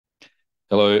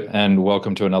Hello, and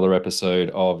welcome to another episode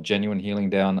of Genuine Healing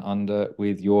Down Under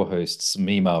with your hosts,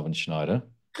 me, Marvin Schneider.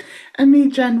 And me,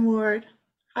 Jen Ward.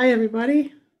 Hi,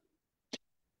 everybody.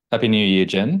 Happy New Year,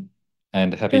 Jen,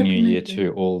 and Happy New Happy New Year Year.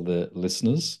 to all the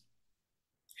listeners.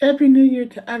 Happy New Year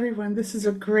to everyone. This is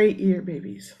a great year,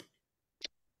 babies.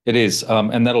 It is,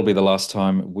 and that'll be the last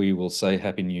time we will say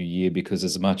Happy New Year because,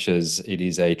 as much as it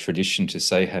is a tradition to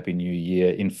say Happy New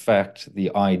Year, in fact,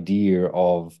 the idea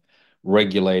of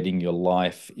regulating your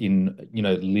life in,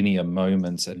 linear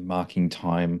moments and marking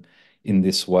time in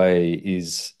this way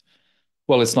is,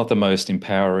 well, it's not the most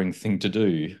empowering thing to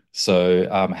do. So,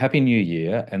 Happy New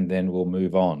Year, and then we'll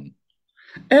move on.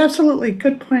 Absolutely.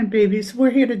 Good point, babies. We're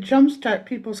here to jumpstart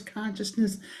people's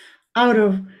consciousness out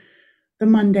of the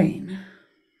mundane.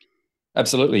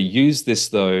 Absolutely. Use this,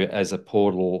 though, as a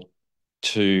portal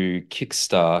to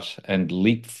kickstart and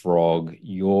leapfrog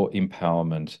your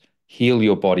empowerment, heal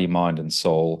your body, mind, and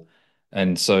soul.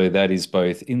 And so that is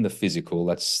both in the physical,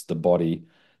 that's the body.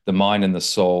 The mind and the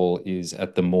soul is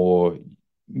at the more,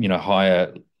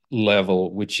 higher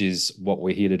level, which is what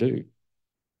we're here to do.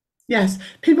 Yes,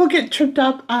 people get tripped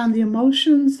up on the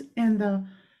emotions and the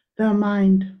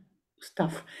mind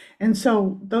stuff. And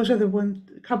so those are the one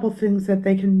couple things that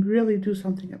they can really do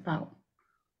something about.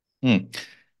 Hmm.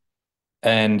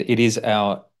 And it is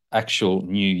our actual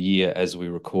new year as we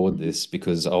record this,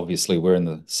 because obviously we're in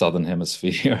the Southern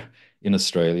Hemisphere in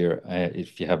Australia,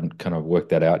 if you haven't kind of worked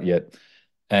that out yet.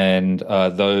 And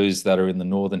those that are in the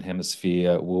Northern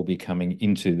Hemisphere will be coming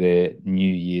into their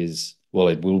New Year's, well,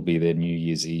 it will be their New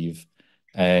Year's Eve.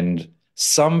 And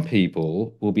some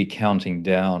people will be counting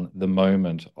down the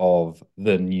moment of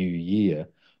the new year.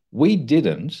 We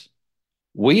didn't.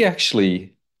 We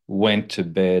actually went to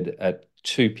bed at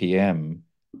 2 p.m.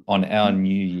 on our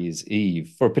New Year's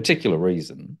Eve for a particular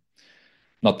reason.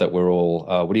 Not that we're all,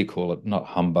 what do you call it? Not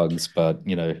humbugs, but,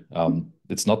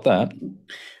 it's not that.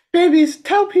 Babies,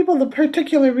 tell people the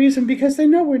particular reason because they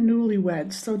know we're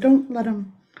newlyweds, so don't let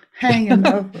them hang in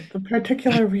the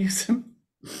particular reason.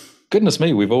 Goodness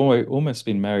me, we've almost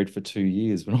been married for 2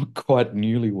 years. We're not quite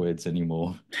newlyweds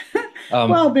anymore.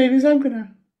 Well, Um, babies, I'm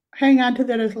gonna hang on to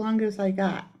that as long as I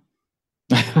got.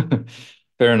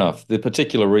 fair enough. The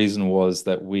particular reason was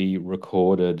that we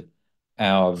recorded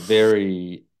our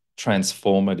very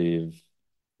transformative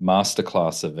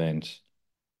masterclass event.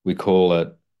 We call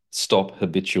it Stop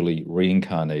Habitually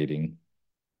Reincarnating.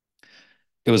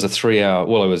 It was a 3 hour,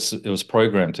 well, it was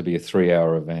programmed to be a 3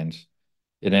 hour event.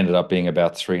 It ended up being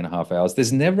about 3.5 hours.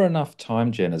 There's never enough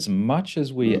time, Jen, as much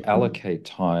as we Mm-mm. allocate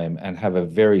time and have a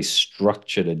very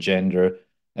structured agenda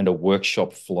and a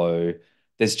workshop flow.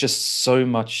 There's just so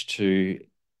much to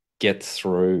get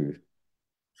through.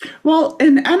 Well,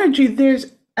 in energy,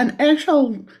 there's an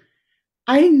actual,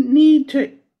 I need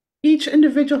to, each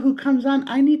individual who comes on,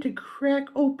 I need to crack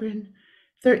open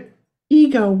their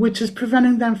ego, which is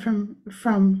preventing them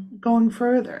from going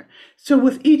further. So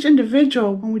with each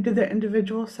individual, when we did the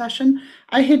individual session,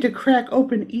 I had to crack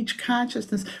open each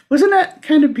consciousness. Wasn't that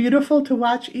kind of beautiful to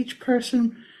watch each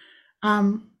person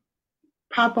um,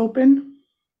 pop open?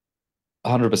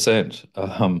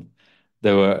 100%.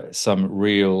 There were some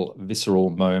real visceral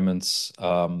moments,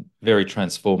 very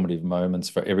transformative moments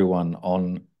for everyone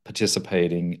on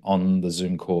participating on the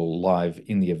Zoom call live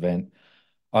in the event.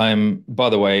 By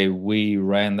the way, we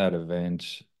ran that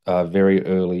event very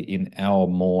early in our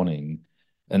morning,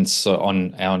 and so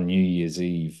on our New Year's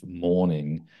Eve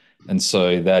morning. And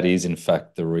so that is, in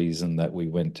fact, the reason that we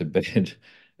went to bed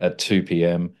at 2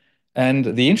 p.m. And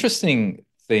the interesting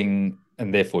thing,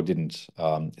 and therefore didn't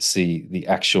see the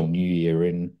actual New Year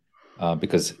in,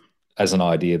 because as an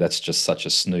idea, that's just such a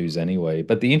snooze anyway.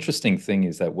 But the interesting thing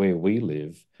is that where we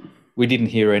live, we didn't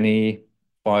hear any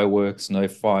fireworks, no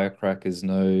firecrackers,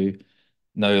 no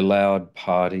loud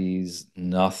parties,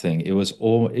 nothing.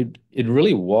 It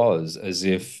really was as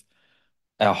if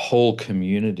our whole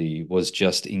community was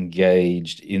just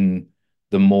engaged in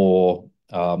the more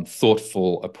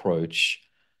thoughtful approach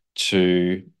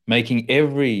to making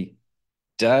every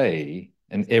day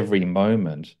and every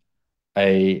moment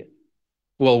a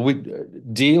we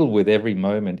deal with every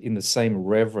moment in the same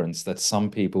reverence that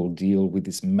some people deal with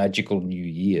this magical new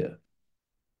year.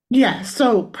 Yeah.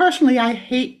 So personally, I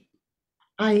hate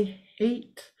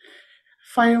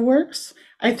fireworks.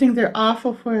 I think they're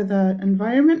awful for the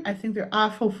environment. I think they're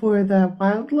awful for the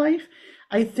wildlife.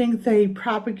 I think they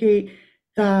propagate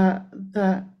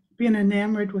the being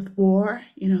enamored with war,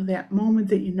 that moment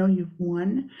that you know you've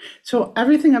won. So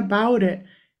everything about it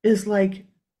is like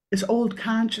is old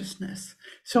consciousness.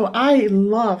 So I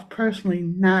love personally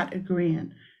not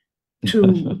agreeing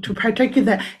to partake in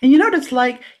that. And you know what it's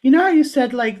like? You know how you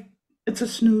said like it's a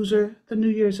snoozer. The New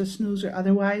Year's a snoozer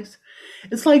otherwise.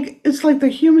 It's like the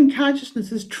human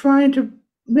consciousness is trying to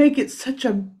make it such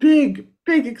a big,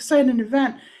 big, exciting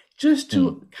event just Mm,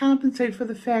 to compensate for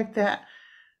the fact that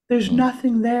there's mm.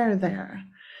 nothing there.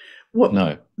 What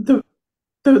No. the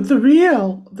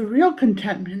real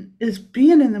contentment is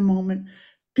being in the moment,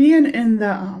 being in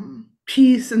the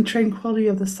peace and tranquility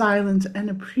of the silence, and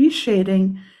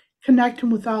appreciating connecting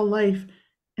with our life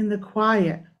in the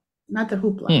quiet, not the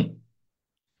hoopla. Mm.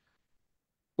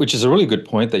 Which is a really good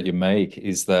point that you make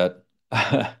is that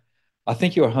I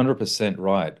think you're 100%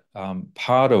 right.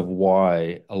 Part of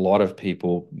why a lot of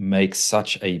people make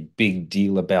such a big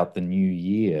deal about the new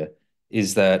year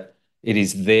is that it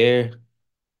is their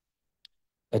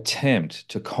attempt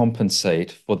to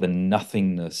compensate for the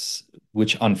nothingness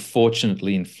which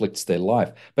unfortunately inflicts their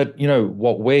life. But you know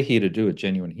what we're here to do at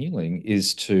Genuine Healing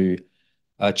is to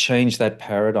change that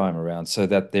paradigm around so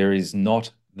that there is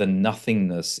not the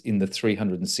nothingness in the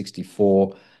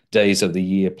 364 days of the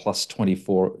year plus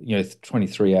 24,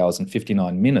 23 hours and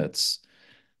 59 minutes,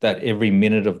 that every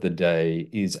minute of the day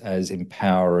is as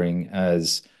empowering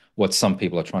as what some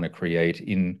people are trying to create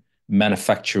in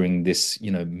manufacturing this,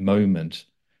 moment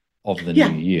of the new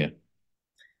Yeah, year.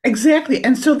 exactly.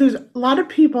 And so there's a lot of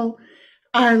people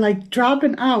are like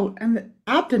dropping out and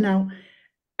opting out,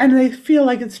 and they feel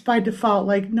like it's by default,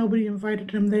 like nobody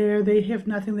invited them there, they have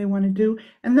nothing they want to do,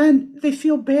 and then they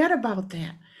feel bad about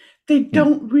that. They Hmm.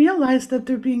 don't realize that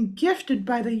they're being gifted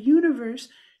by the universe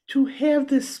to have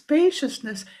this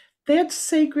spaciousness. That's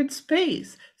sacred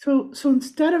space. So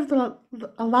instead of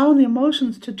allowing the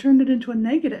emotions to turn it into a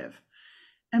negative,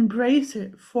 embrace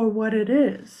it for what it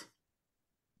is.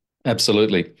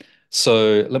 Absolutely.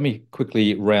 So let me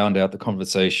quickly round out the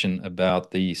conversation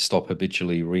about the Stop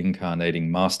Habitually Reincarnating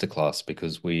masterclass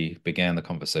because we began the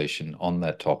conversation on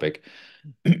that topic.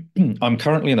 I'm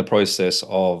currently in the process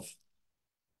of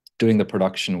doing the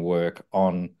production work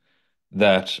on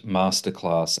that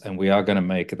masterclass, and we are going to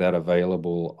make that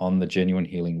available on the Genuine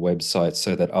Healing website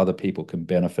so that other people can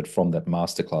benefit from that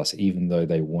masterclass, even though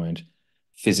they weren't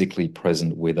physically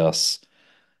present with us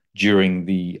during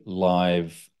the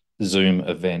live Zoom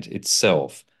event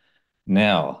itself.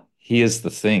 Now, here's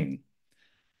the thing.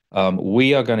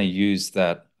 We are going to use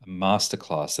that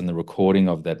masterclass and the recording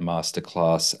of that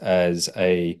masterclass as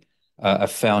a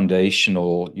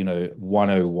foundational,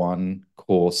 101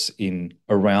 course in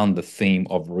around the theme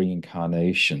of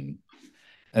reincarnation.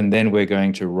 And then we're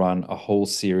going to run a whole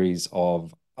series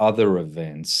of other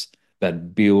events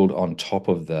that build on top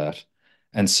of that.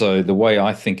 And so the way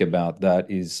I think about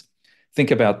that is think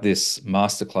about this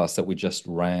masterclass that we just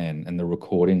ran and the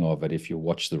recording of it, if you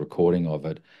watch the recording of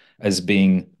it, as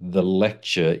being the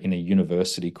lecture in a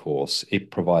university course.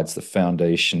 It provides the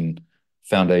foundational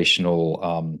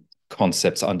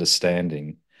concepts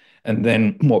understanding. And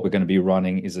then what we're going to be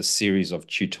running is a series of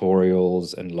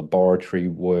tutorials and laboratory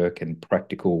work and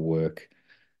practical work.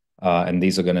 And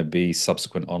these are going to be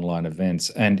subsequent online events.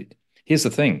 And here's the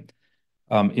thing.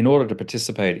 In order to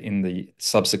participate in the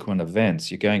subsequent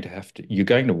events, you're going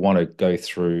to want to go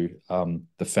through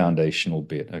the foundational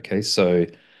bit. Okay. So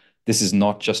this is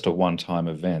not just a one-time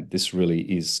event. This really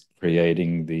is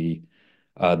creating the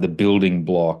building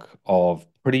block of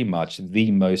pretty much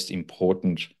the most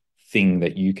important thing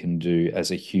that you can do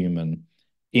as a human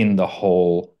in the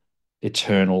whole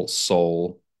eternal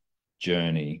soul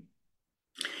journey.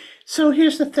 So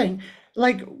here's the thing.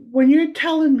 Like when you're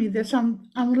telling me this, I'm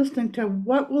listening to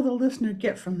what will the listener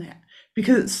get from that?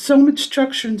 Because it's so much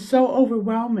structure and so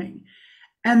overwhelming.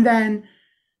 And then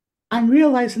I'm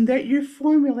realizing that you're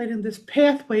formulating this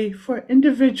pathway for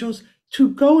individuals to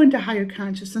go into higher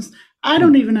consciousness. I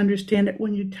don't Hmm. even understand it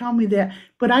when you tell me that,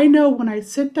 but I know when I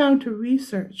sit down to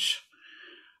research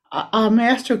a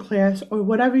master class or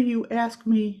whatever you ask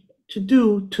me to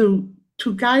do to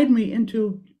guide me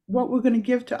into what we're going to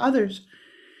give to others,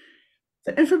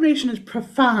 the information is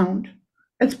profound.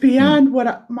 It's Hmm. beyond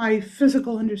what my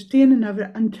physical understanding of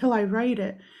it until I write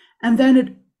it. And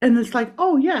it's like,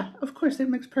 oh yeah, of course, it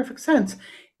makes perfect sense.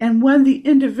 And when the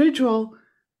individual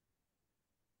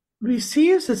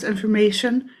receives this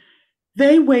information,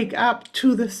 they wake up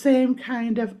to the same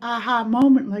kind of aha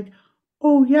moment, like,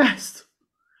 oh yes,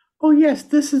 oh yes,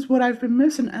 this is what I've been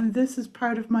missing, and this is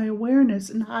part of my awareness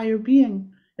and higher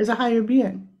being as a higher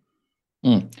being.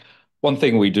 Hmm. One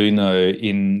thing we do know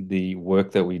in the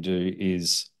work that we do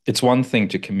is it's one thing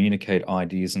to communicate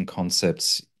ideas and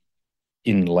concepts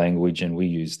in language, and we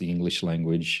use the English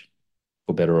language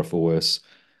for better or for worse.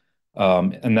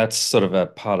 And that's sort of a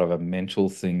part of a mental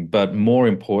thing, but more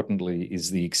importantly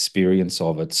is the experience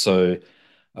of it. So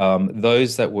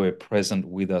Those that were present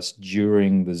with us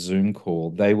during the Zoom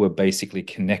call, they were basically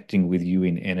connecting with you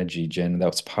in energy, Jen. That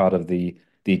was part of the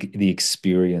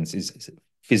experience is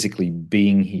physically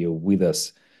being here with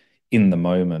us in the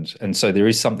moment. And so there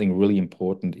is something really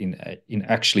important in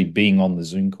actually being on the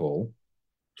Zoom call.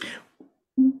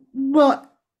 Well,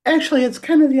 actually, it's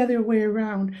kind of the other way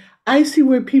around. I see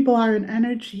where people are in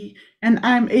energy, and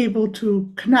I'm able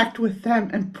to connect with them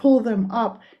and pull them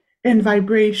up in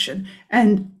vibration.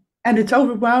 And it's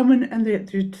overwhelming, and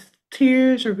there's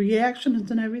tears or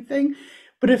reactions and everything.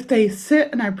 But if they sit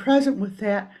and are present with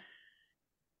that,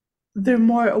 they're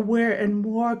more aware and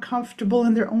more comfortable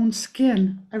in their own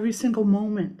skin every single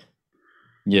moment.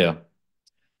 Yeah.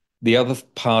 The other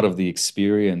part of the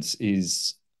experience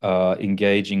is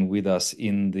engaging with us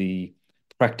in the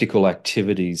practical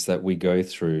activities that we go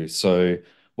through. So,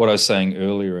 what I was saying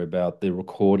earlier about the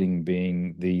recording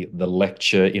being the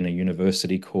lecture in a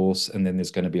university course, and then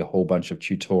there's going to be a whole bunch of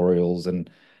tutorials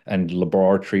and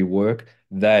laboratory work.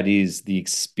 That is the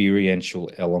experiential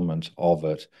element of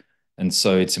it. And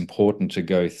so it's important to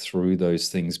go through those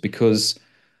things because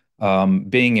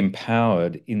being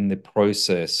empowered in the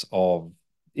process of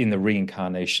in the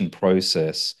reincarnation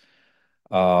process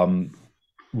um,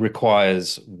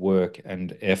 requires work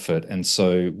and effort. And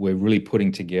so we're really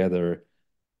putting together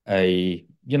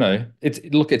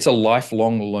it's a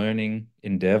lifelong learning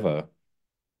endeavor.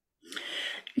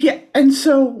 Yeah, and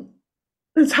so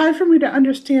it's hard for me to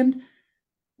understand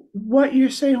what you're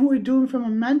saying we're doing from a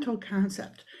mental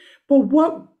concept. But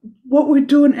what we're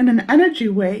doing in an energy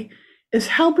way is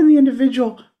helping the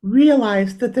individual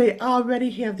realize that they already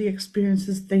have the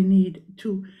experiences they need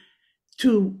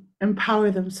to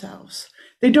empower themselves.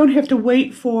 They don't have to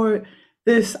wait for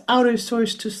this outer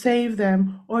source to save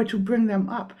them or to bring them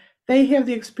up. They have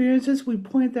the experiences, we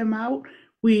point them out,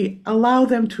 we allow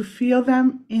them to feel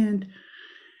them and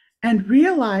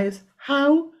realize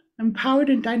how empowered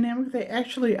and dynamic they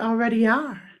actually already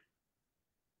are.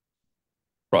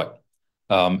 Right.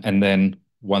 And then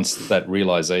once that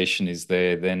realization is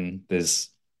there, then there's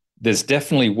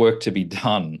definitely work to be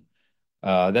done.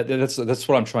 That's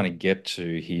what I'm trying to get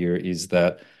to here is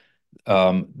that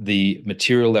the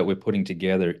material that we're putting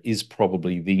together is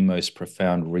probably the most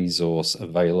profound resource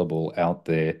available out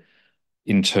there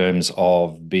in terms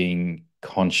of being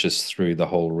conscious through the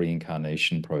whole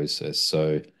reincarnation process.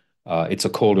 So it's a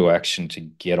call to action to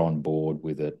get on board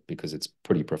with it because it's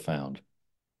pretty profound.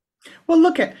 Well,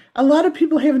 look at a lot of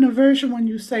people have an aversion when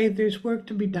you say there's work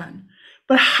to be done.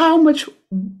 But how much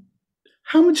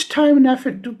time and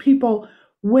effort do people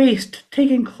waste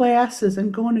taking classes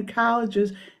and going to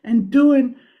colleges and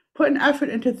doing putting effort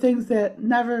into things that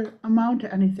never amount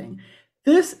to anything?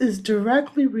 This is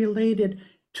directly related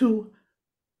to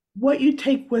what you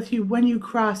take with you when you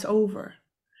cross over.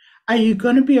 Are you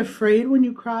going to be afraid when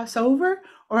you cross over,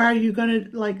 or are you going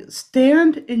to like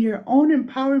stand in your own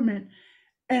empowerment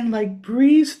and like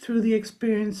breeze through the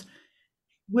experience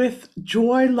with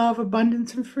joy, love,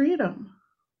 abundance, and freedom?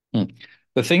 Hmm.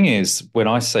 The thing is, when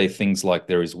I say things like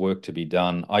there is work to be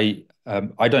done, I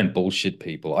don't bullshit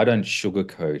people. I don't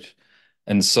sugarcoat.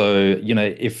 And so,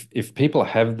 if people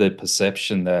have the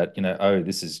perception that, oh,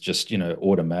 this is just,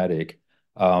 automatic,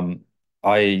 um,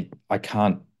 I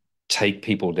can't take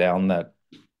people down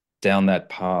that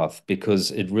path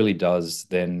because it really does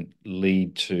then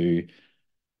lead to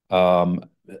um,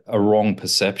 a wrong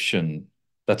perception.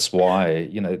 That's why,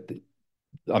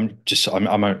 I'm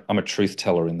a truth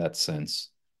teller in that sense.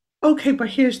 Okay,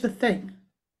 but here's the thing,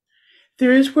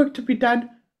 there is work to be done,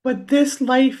 but this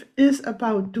life is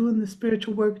about doing the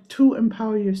spiritual work to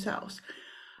empower yourselves.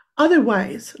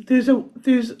 Otherwise, there's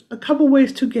a couple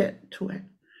ways to get to it.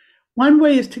 One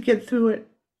way is to get through it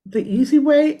the easy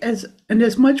way, as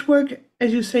much work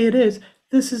as you say it is,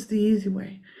 this is the easy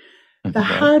way. The Right.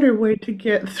 harder way to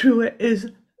get through it is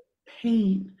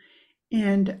pain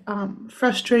and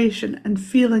frustration and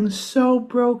feeling so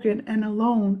broken and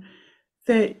alone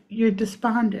that you're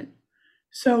despondent.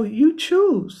 So you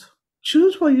choose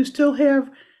while you still have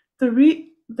the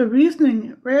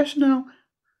reasoning, rational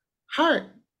heart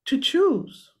to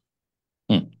choose.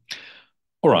 Hmm.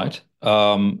 All right.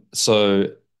 So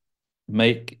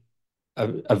make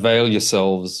avail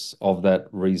yourselves of that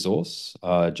resource.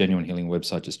 Genuine Healing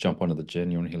website. Just jump onto the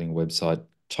Genuine Healing website,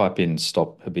 type in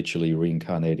 "stop habitually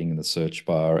reincarnating" in the search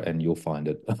bar, and you'll find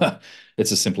it.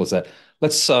 It's as simple as that.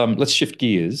 Let's shift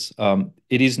gears.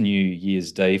 It is New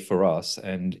Year's Day for us,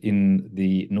 and in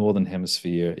the Northern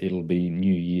Hemisphere, it'll be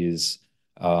New Year's,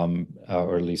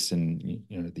 or at least in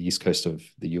the East Coast of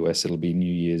the US, it'll be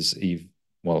New Year's Eve.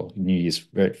 Well, New Year's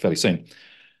fairly soon.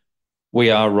 We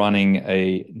are running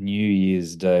a New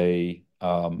Year's Day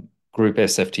group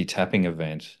SFT tapping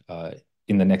event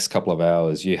in the next couple of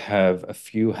hours. You have a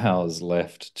few hours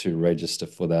left to register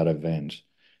for that event.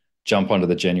 Jump onto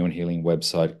the Jenuine Healing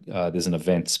website. There's an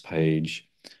events page.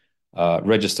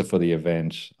 Register for the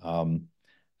event,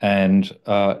 and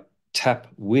tap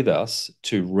with us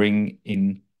to ring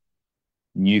in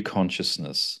new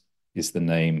consciousness is the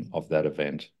name of that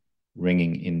event.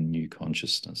 Ringing in new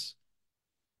consciousness.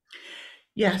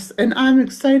 Yes, and I'm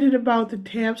excited about the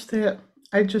taps that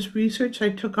I just researched. I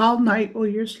took all night while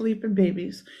you're sleeping,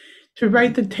 babies, to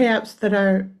write the taps that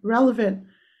are relevant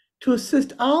to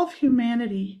assist all of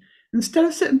humanity. Instead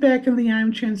of sitting back in the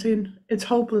armchair and saying, it's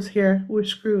hopeless here, we're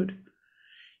screwed.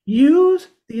 Use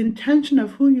the intention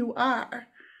of who you are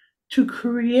to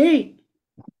create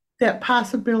that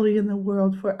possibility in the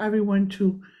world for everyone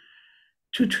to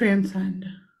transcend.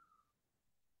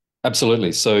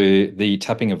 Absolutely. So the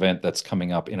tapping event that's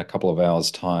coming up in a couple of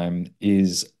hours' time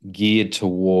is geared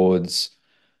towards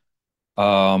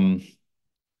um,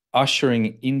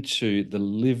 ushering into the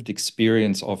lived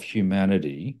experience of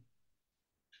humanity,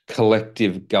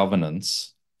 collective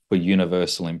governance for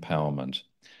universal empowerment.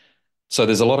 So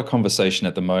there's a lot of conversation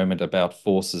at the moment about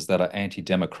forces that are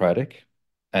anti-democratic,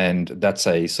 and that's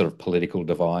a sort of political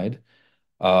divide.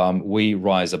 We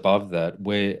rise above that.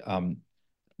 What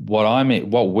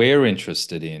we're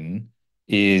interested in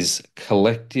is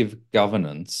collective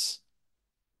governance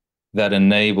that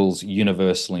enables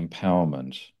universal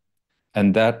empowerment,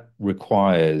 and that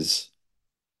requires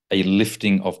a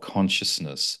lifting of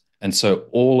consciousness. And so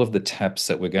all of the taps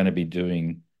that we're going to be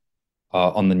doing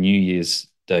on the New Year's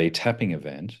Day tapping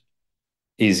event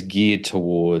is geared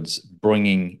towards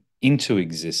bringing into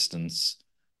existence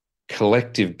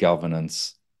collective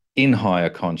governance in higher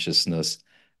consciousness.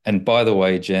 And by the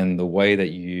way, Jen, the way that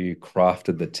you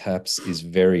crafted the taps is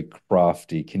very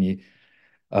crafty. Can you?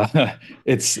 Uh,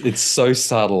 it's so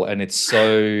subtle and it's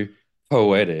so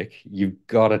poetic. You've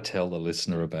got to tell the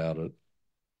listener about it.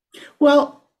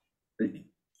 Well,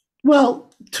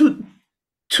 well, to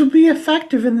be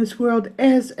effective in this world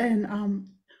as an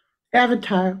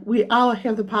avatar, we all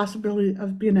have the possibility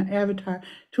of being an avatar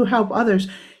to help others.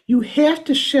 You have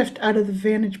to shift out of the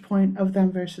vantage point of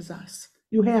them versus us.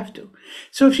 You have to.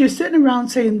 So if you're sitting around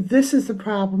saying, this is the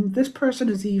problem, this person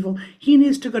is evil, he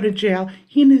needs to go to jail,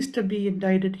 he needs to be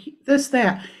indicted, this,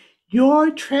 that,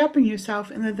 you're trapping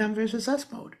yourself in the them versus us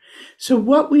mode. So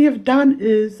what we have done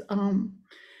is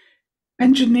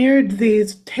engineered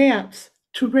these taps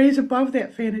to raise above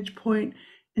that vantage point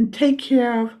and take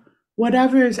care of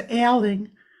whatever is ailing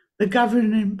the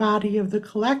governing body of the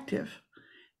collective,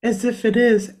 as if it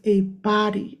is a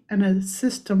body and a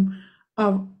system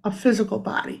of a physical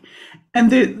body.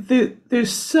 And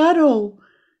there's subtle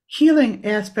healing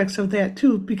aspects of that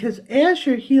too, because as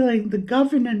you're healing the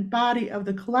governing body of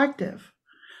the collective,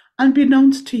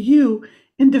 unbeknownst to you,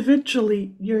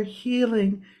 individually, you're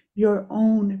healing your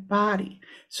own body.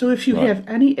 So if you Right. have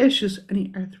any issues,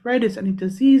 any arthritis, any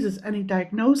diseases, any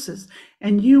diagnosis,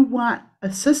 and you want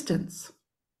assistance,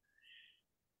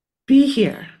 be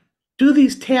here. Do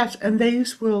these taps, and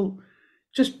these will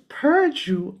just purge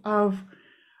you of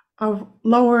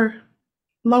lower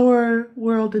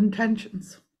world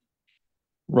intentions.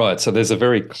 Right. So there's a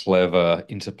very clever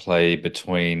interplay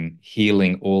between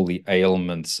healing all the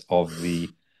ailments of the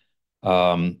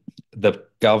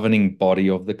governing body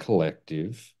of the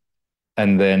collective,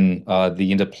 and then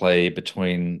the interplay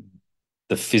between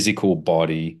the physical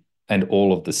body and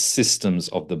all of the systems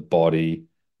of the body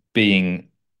being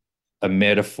a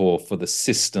metaphor for the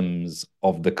systems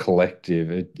of the collective.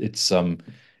 It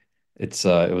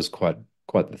was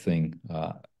quite the thing.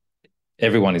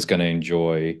 Everyone is going to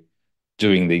enjoy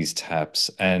doing these taps,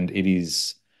 and it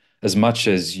is as much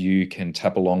as you can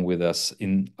tap along with us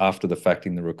in after the fact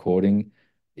in the recording.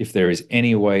 If there is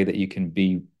any way that you can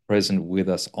be present with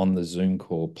us on the Zoom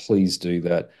call, please do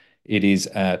that. It is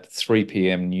at 3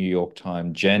 p.m. New York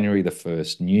time, January the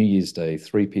 1st, New Year's Day,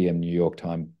 3 p.m. New York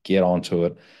time. Get onto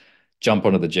it. Jump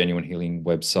onto the Jenuine Healing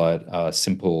website.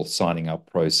 Simple signing up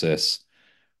process.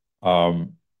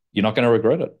 Um, you're not going to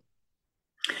regret it.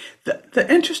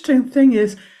 The interesting thing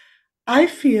is, I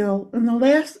feel in the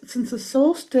last, since the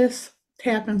solstice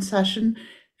tapping session,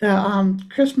 the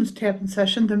Christmas tapping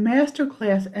session, the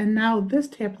masterclass, and now this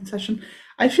tapping session,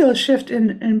 I feel a shift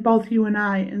in both you and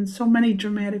I in so many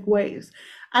dramatic ways.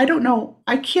 I don't know,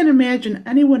 I can't imagine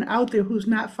anyone out there who's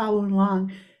not following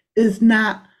along is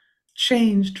not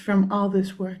changed from all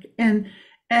this work. And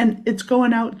it's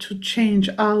going out to change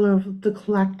all of the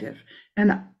collective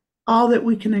and all that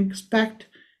we can expect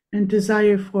and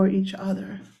desire for each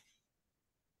other.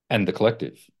 And the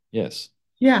collective. Yes.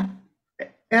 Yeah,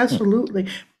 Hmm. absolutely.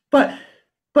 But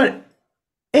But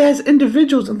as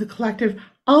individuals in the collective,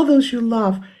 all those you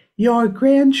love, your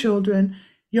grandchildren,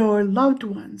 your loved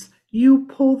ones, you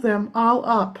pull them all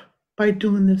up by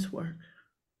doing this work.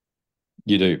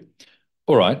 You do.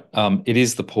 All right. It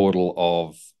is the portal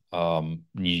of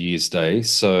New Year's Day.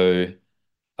 So,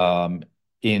 um,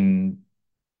 in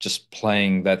just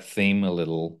playing that theme a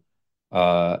little,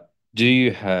 uh, do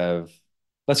you have,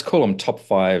 let's call them top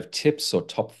five tips or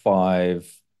top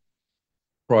five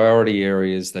priority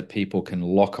areas that people can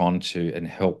lock onto and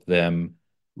help them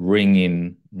ring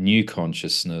in new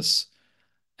consciousness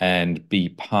and be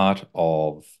part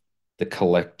of the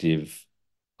collective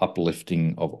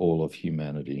uplifting of all of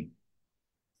humanity?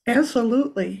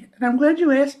 Absolutely. And I'm glad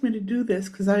you asked me to do this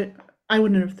because I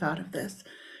wouldn't have thought of this.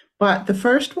 But the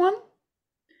first one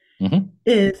Hmm.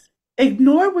 is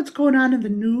ignore what's going on in the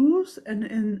news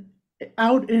and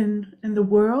out in the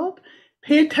world.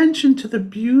 Pay attention to the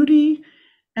beauty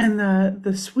and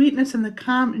the sweetness and the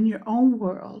calm in your own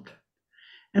world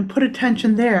and put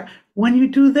attention there. When you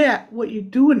do that, what you're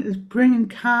doing is bringing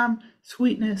calm,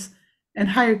 sweetness, and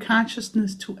higher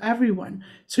consciousness to everyone.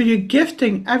 So you're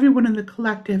gifting everyone in the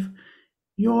collective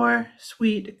your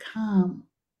sweet calm,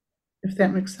 if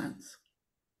that makes sense.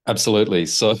 Absolutely.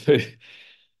 So,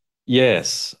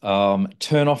 yes,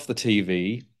 turn off the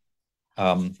TV,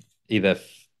 um, either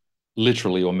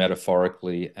literally or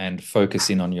metaphorically, and focus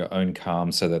in on your own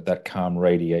calm so that that calm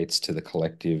radiates to the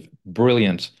collective.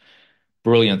 Brilliant,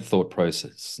 brilliant thought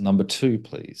process. Number two,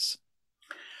 please.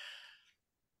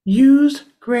 Use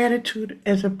gratitude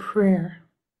as a prayer.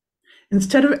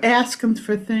 Instead of asking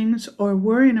for things or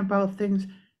worrying about things,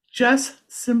 just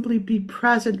simply be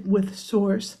present with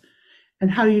Source.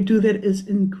 And how you do that is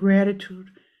in gratitude.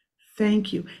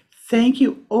 Thank you. Thank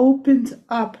you opens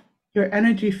up your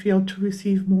energy field to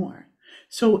receive more.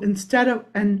 So instead of,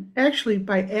 and actually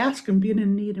by asking, being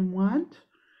in need and want,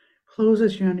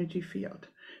 closes your energy field.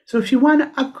 So if you want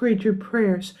to upgrade your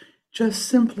prayers, just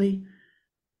simply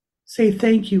say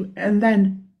thank you and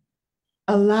then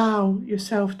allow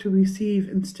yourself to receive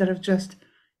instead of just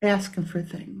asking for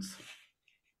things.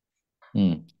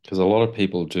 Because a lot of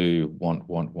people do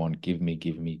want, give me,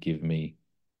 give me, give me,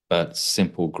 but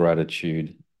simple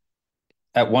gratitude.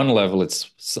 At one level,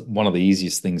 it's one of the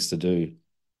easiest things to do,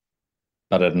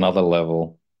 but at another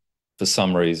level, for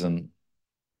some reason,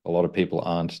 a lot of people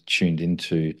aren't tuned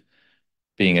into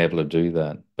being able to do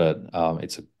that. But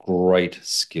it's a great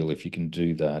skill if you can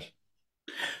do that.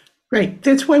 Right.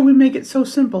 That's why we make it so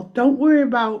simple. Don't worry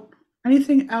about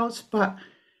anything else but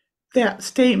that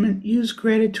statement, use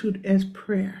gratitude as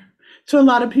prayer. So a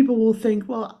lot of people will think,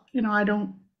 well, I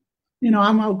don't,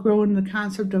 I'm outgrowing the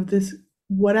concept of this,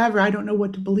 whatever. I don't know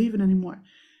what to believe in anymore.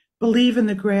 Believe in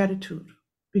the gratitude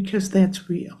because that's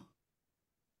real.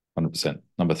 100%.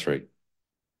 Number three.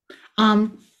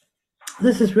 Um,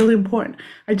 this is really important.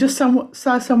 I just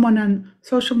saw someone on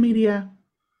social media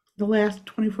the last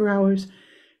 24 hours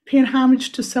paying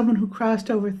homage to someone who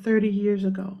crossed over 30 years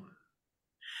ago.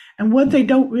 And what they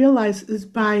don't realize is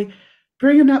by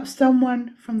bringing up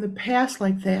someone from the past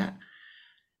like that,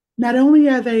 not only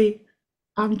are they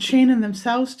chaining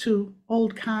themselves to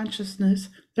old consciousness,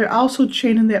 they're also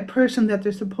chaining that person that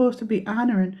they're supposed to be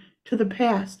honoring to the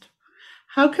past.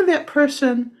 How can that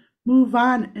person move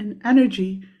on in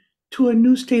energy to a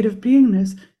new state of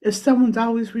beingness if someone's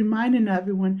always reminding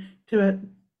everyone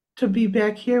to be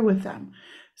back here with them?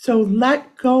 So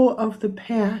let go of the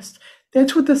past.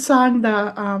 That's what the song,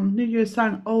 the New Year's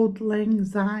song, Old Lang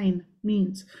Syne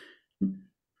means.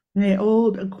 May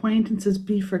old acquaintances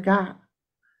be forgot.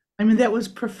 I mean, that was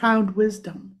profound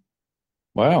wisdom.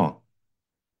 Wow.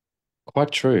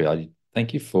 Quite true. I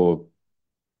thank you for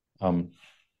um,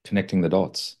 connecting the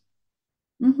dots.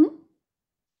 Hmm.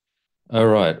 All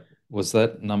right. Was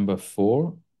that number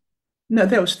four? No,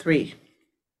 that was three.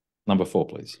 Number four,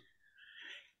 please.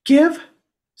 Give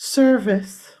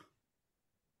service.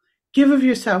 Give of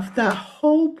yourself. The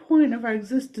whole point of our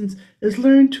existence is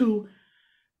learn to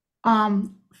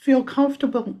feel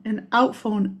comfortable in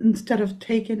outflowing instead of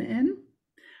taking in.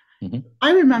 Hmm.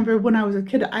 I remember when I was a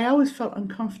kid, I always felt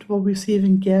uncomfortable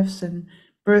receiving gifts and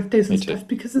birthdays Me and too. stuff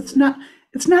because it's not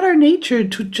our nature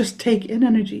to just take in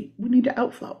energy. We need to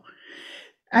outflow.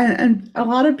 And a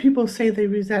lot of people say they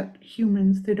resent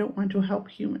humans, they don't want to help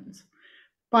humans.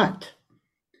 But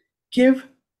give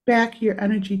back your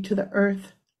energy to the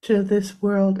earth, to this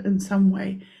world in some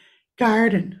way.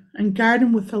 Garden, and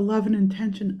garden with the love and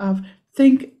intention of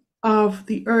think of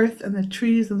the earth and the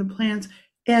trees and the plants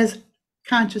as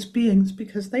conscious beings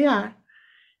because they are,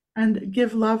 and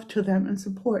give love to them and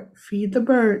support. Feed the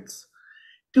birds.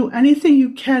 Do anything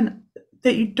you can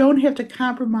that you don't have to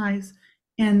compromise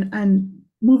and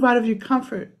move out of your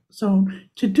comfort zone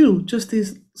to do just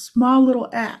these small little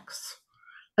acts.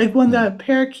 Like when Mm, the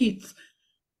parakeets,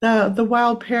 the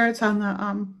wild parrots on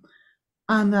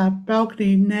the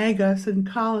balcony nag us and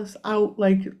call us out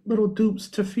like little dupes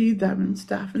to feed them and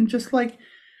stuff, and just like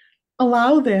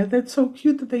allow that. That's so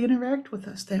cute that they interact with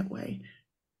us that way.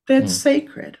 That's mm,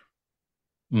 sacred.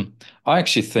 mm. I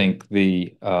actually think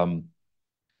the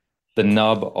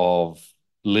nub of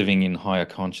living in higher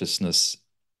consciousness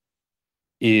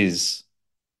is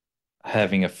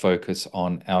having a focus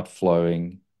on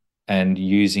outflowing and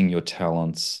using your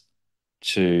talents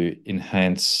to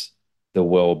enhance the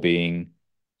well-being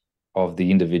of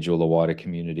the individual, the wider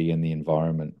community, and the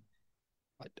environment.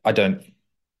 I don't,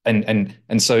 and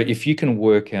so if you can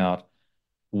work out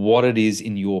what it is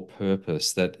in your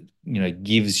purpose that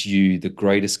gives you the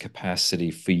greatest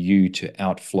capacity for you to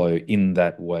outflow in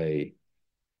that way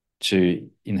to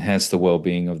enhance the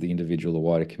well-being of the individual, the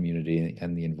wider community,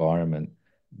 and the environment,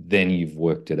 then you've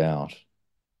worked it out.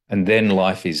 And then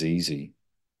life is easy.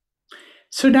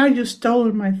 So now you've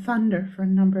stolen my thunder for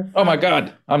number Oh my 5.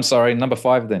 God. I'm sorry. Number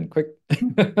five, then. Quick.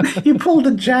 You pulled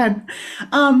a Jen.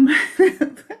 Um,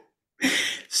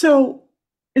 so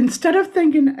instead of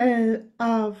thinking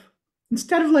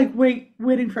instead of like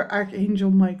waiting for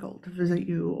Archangel Michael to visit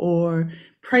you or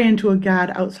praying to a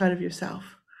god outside of yourself,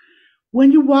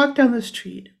 when you walk down the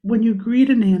street, when you greet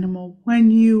an animal,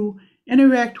 when you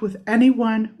interact with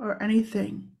anyone or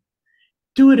anything,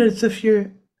 do it as if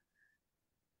you're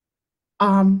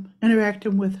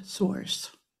interacting with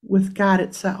Source, with God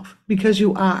itself, because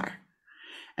you are.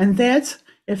 And that's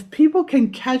if people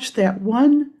can catch that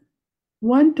one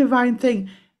divine thing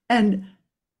and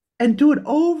do it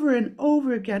over and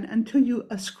over again until you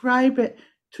ascribe it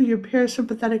to your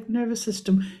parasympathetic nervous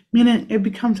system, meaning it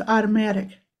becomes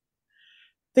automatic.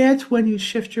 That's when you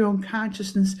shift your own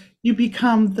consciousness. You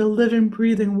become the living,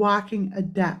 breathing, walking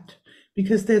adept,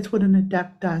 because that's what an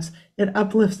adept does. It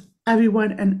uplifts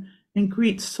everyone and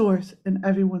greets Source in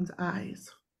everyone's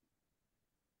eyes.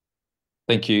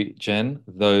 Thank you, Jen.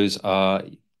 Those are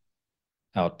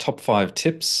our top five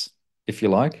tips, if you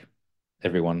like.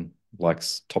 Everyone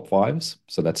likes top fives,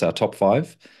 so that's our top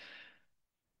five.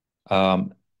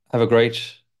 Have a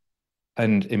great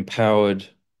and empowered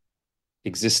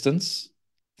existence.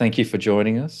 Thank you for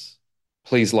joining us.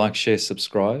 Please like, share,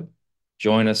 subscribe.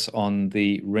 Join us on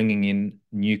the Ringing in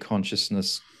New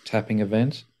Consciousness tapping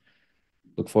event.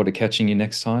 Look forward to catching you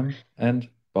next time, and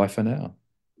bye for now.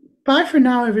 Bye for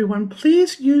now, everyone.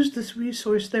 Please use this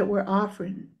resource that we're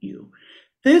offering you.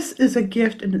 This is a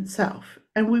gift in itself,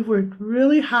 and we've worked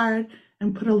really hard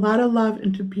and put a lot of love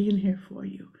into being here for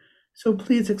you. So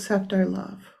please accept our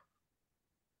love.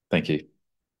 Thank you.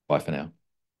 Bye for now.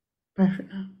 Bye for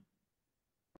now.